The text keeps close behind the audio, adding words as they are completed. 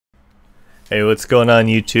Hey, what's going on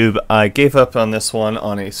YouTube? I gave up on this one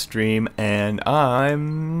on a stream and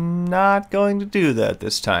I'm not going to do that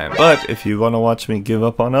this time. But if you want to watch me give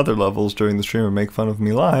up on other levels during the stream or make fun of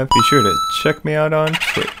me live, be sure to check me out on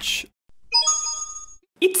Twitch.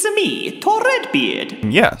 It's me, Thor Redbeard.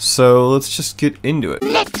 Yeah, so let's just get into it.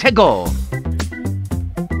 Let's go!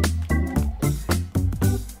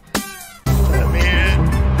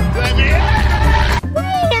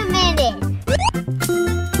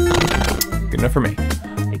 Good enough for me.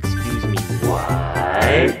 Excuse me,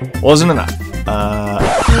 what? Wasn't enough.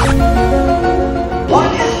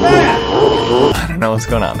 What is that? I don't know what's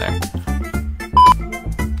going on there.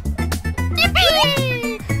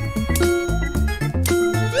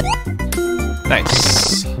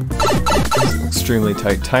 Nice. Extremely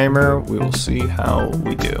tight timer. We will see how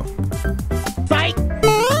we do. Fight!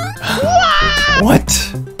 What?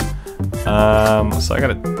 So I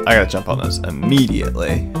gotta jump on this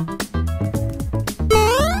immediately.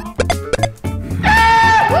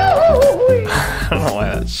 I don't know why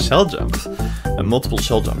that shell jump, a multiple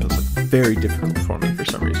shell jump is very difficult for me for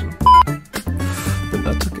some reason. But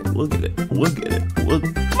that's okay. We'll get it. We'll get it.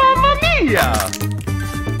 Mamma mia!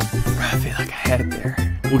 I feel like I had it there.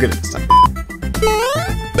 We'll get it this time.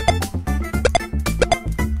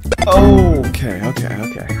 Okay.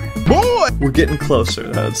 Boy! We're getting closer.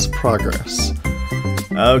 That's progress.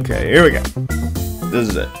 Okay, here we go. This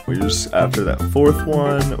is it. We just, after that fourth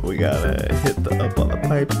one, we gotta hit the up on the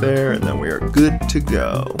pipe there, and then we are good to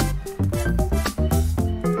go.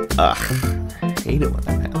 Ugh. I hate it when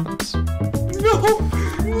that happens. No!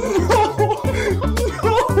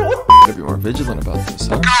 Gotta be more vigilant about this,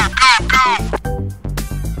 huh?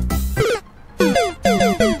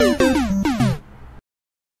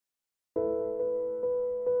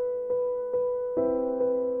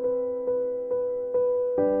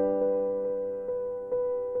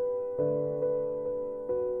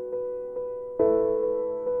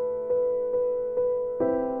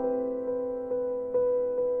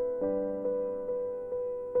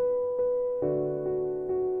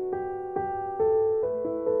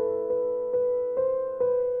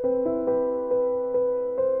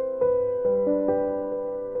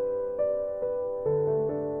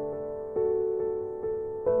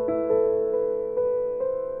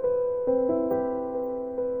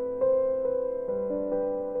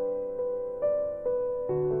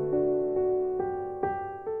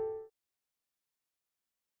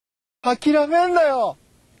諦めんなよ。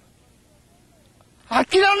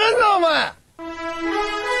諦めんなお前。どう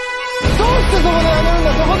してそこでやめるん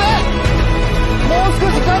だ。そこでもう少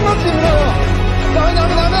し頑張ってみろよ。ダメ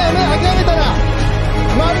諦めたら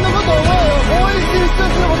周りのこと思えよ。応援してる人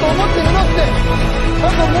たちのこと思ってるのって。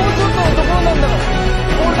あともうちょっとのところなんだろ。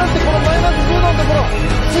俺だってこのマイナス10度のところ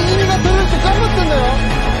縮みが取れるって頑張ってんだよ。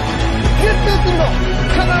絶対するの。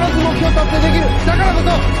必ず目標達成できる。だからこ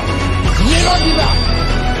そネバーギブアップ。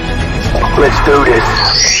Let's do this.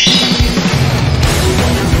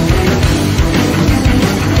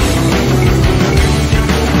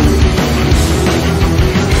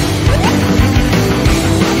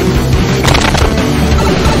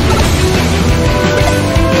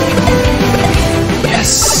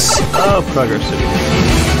 Yes! Oh, progress.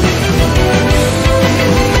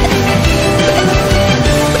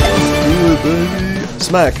 Do it, baby.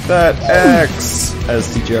 Smack that X, as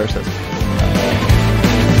TGR says.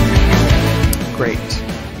 Great.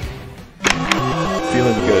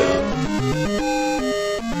 Feeling good.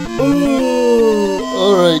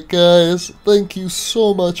 Alright guys, thank you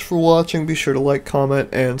so much for watching. Be sure to like, comment,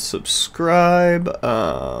 and subscribe.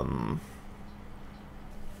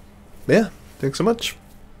 Yeah, thanks so much.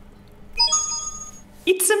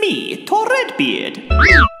 It's me, Thor Redbeard.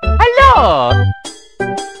 Hello!